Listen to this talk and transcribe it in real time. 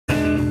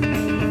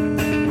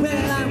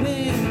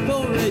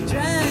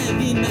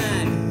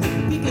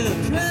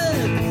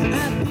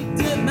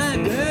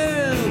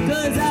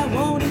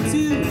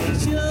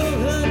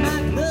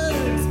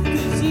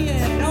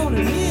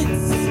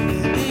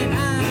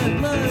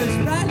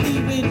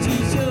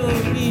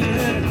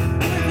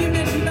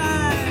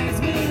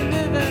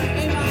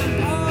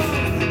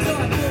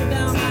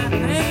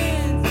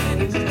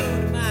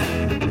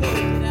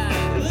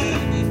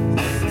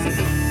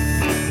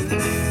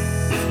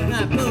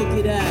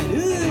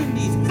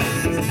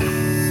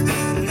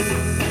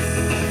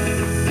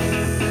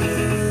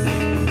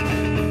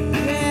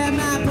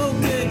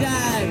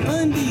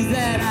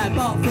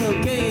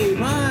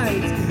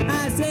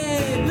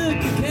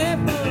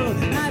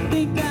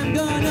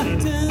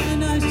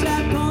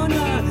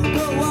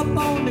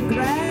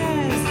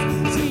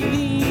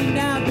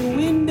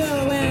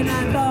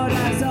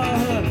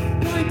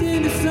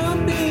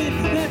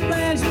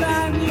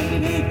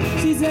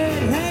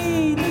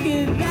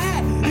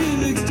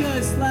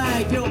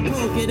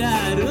polka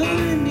dot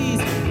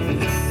undies.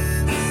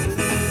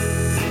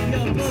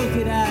 Your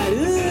polka dot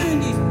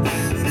undies.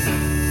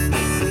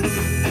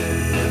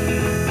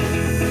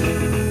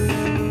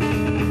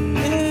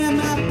 Yeah,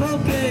 my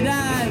polka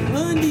dot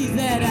undies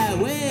that I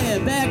wear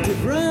back to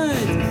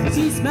front.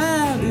 She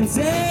smiled and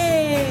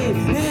said,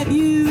 have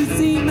you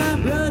seen my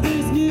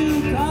brother's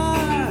new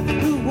car?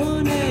 The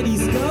one that he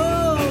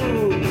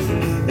stole.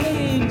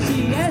 Then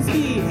she asked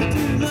me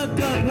to look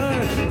up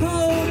her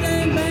whole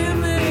dang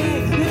family.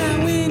 And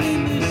I went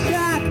into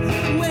shock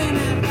when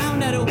I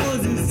found out it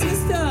was his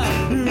sister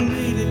who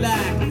really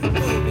liked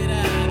polka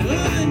dot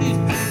undies.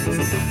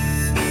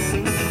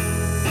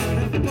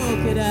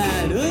 Polka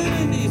dot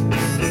undies.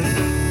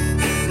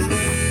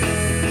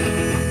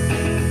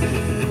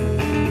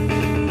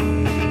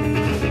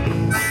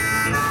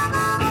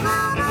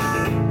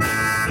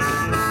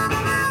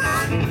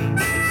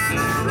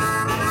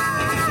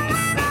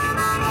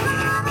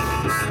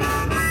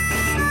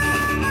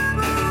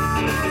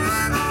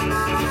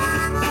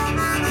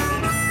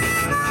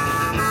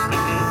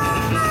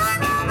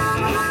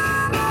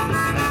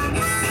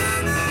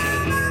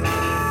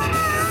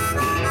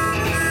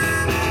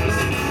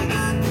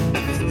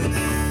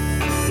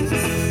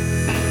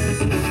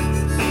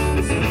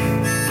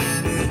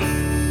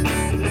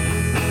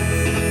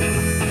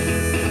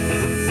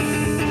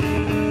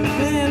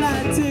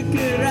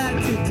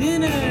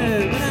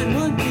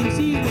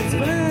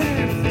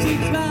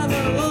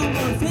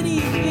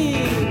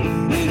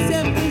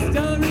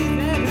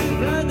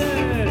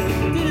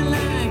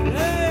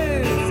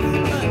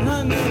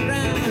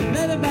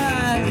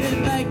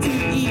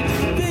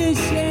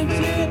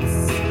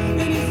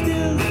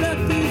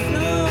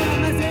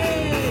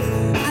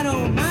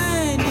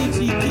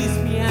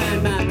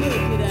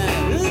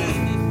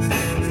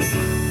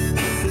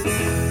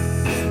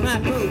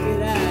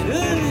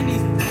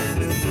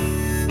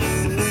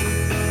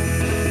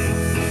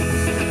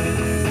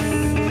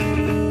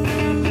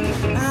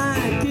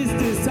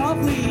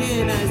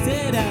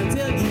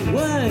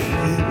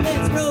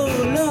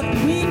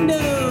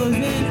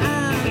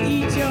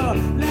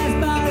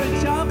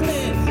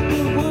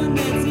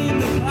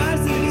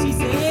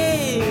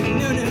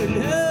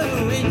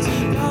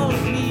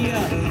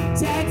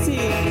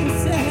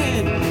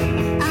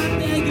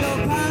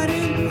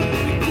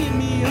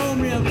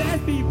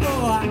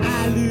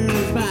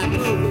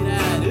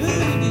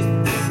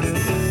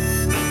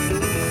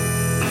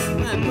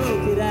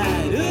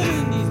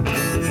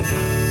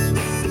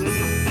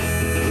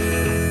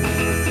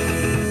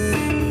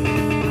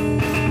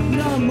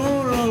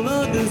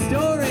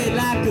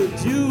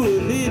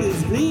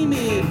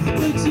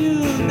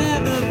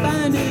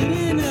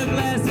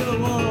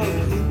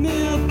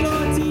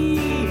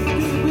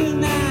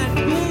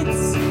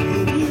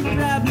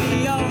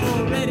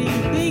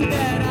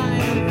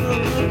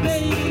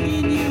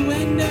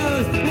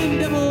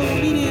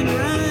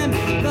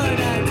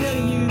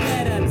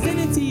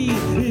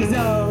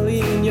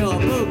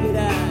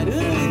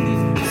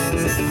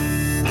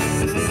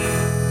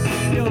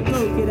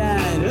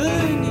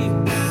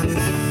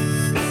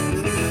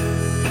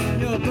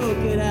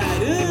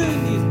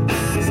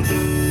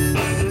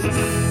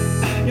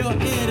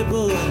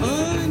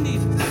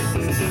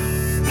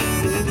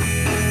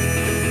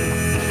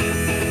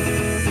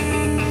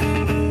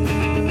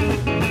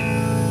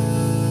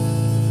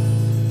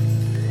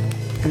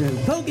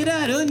 Polka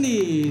dot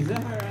undies. All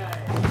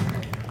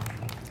right.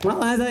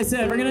 Well, as I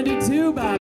said, we're gonna do two, Bob.